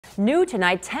New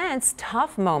tonight, tense,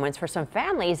 tough moments for some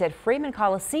families at Freeman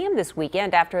Coliseum this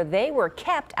weekend after they were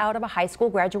kept out of a high school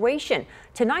graduation.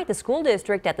 Tonight, the school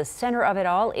district at the center of it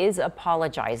all is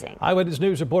apologizing. Eyewitness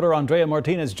News reporter Andrea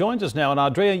Martinez joins us now. And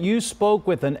Andrea, you spoke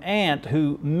with an aunt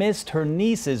who missed her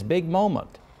niece's big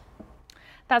moment.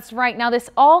 That's right. Now, this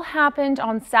all happened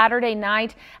on Saturday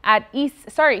morning at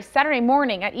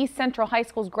East Central High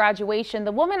School's graduation.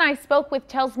 The woman I spoke with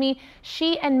tells me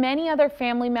she and many other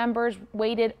family members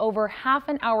waited over half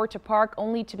an hour to park,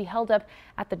 only to be held up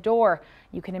at the door.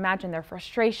 You can imagine their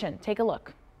frustration. Take a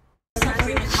look.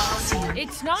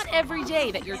 It's not every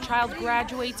day that your child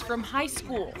graduates from high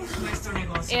school.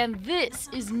 And this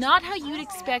is not how you'd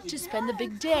expect to spend the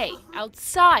big day,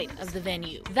 outside of the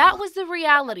venue. That was the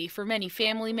reality for many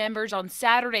family members on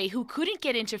Saturday who couldn't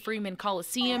get into Freeman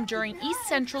Coliseum during East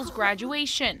Central's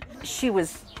graduation. She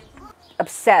was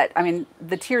upset. I mean,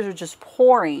 the tears are just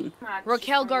pouring.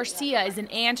 Raquel Garcia is an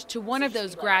aunt to one of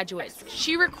those graduates.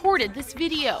 She recorded this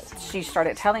video. She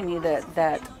started telling me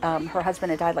that her husband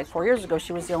had died like 4 years ago.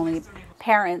 She was the only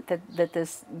parent that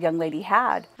this young lady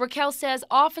had. Raquel says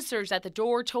officers at the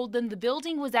door told them the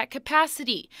building was at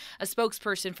capacity. A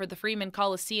spokesperson for the Freeman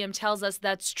Coliseum tells us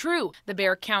that's true. The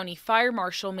Bexar County Fire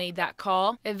Marshal made that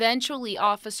call. Eventually,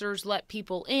 officers let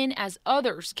people in as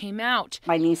others came out.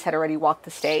 My niece had already walked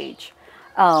the stage,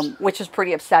 which is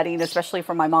pretty upsetting, especially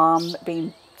for my mom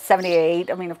being 78.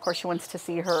 I mean, of course, she wants to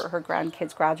see her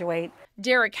grandkids graduate.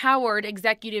 Derek Howard,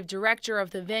 executive director of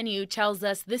the venue, tells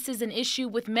us this is an issue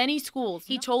with many schools.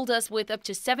 He told us with up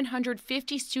to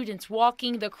 750 students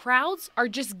walking, the crowds are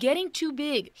just getting too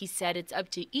big. He said it's up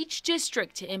to each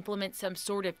district to implement some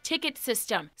sort of ticket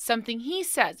system, something he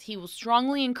says he will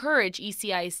strongly encourage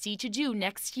ECISD to do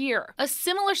next year. A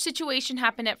similar situation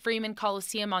happened at Freeman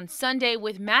Coliseum on Sunday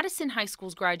with Madison High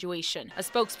School's graduation. A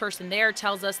spokesperson there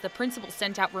tells us the principal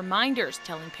sent out reminders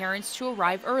telling parents to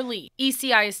arrive early.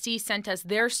 ECISD sent us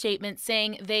their statement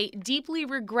saying they deeply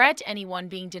regret anyone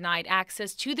being denied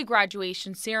access to the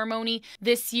graduation ceremony.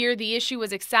 This year, the issue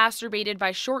was exacerbated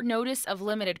by short notice of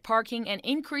limited parking and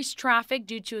increased traffic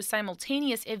due to a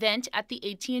simultaneous event at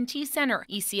the AT&T Center.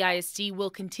 ECISD will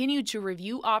continue to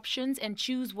review options and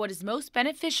choose what is most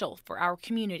beneficial for our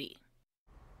community.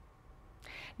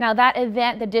 Now, that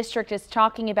event the district is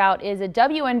talking about is a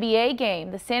WNBA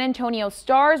game. The San Antonio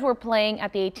Stars were playing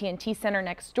at the AT&T Center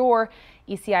next door.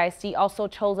 ECISD also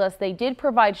told us they did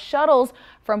provide shuttles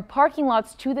from parking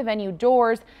lots to the venue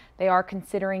doors. They are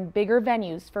considering bigger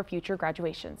venues for future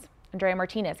graduations. Andrea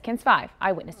Martinez, KENS 5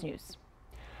 Eyewitness News.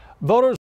 Voters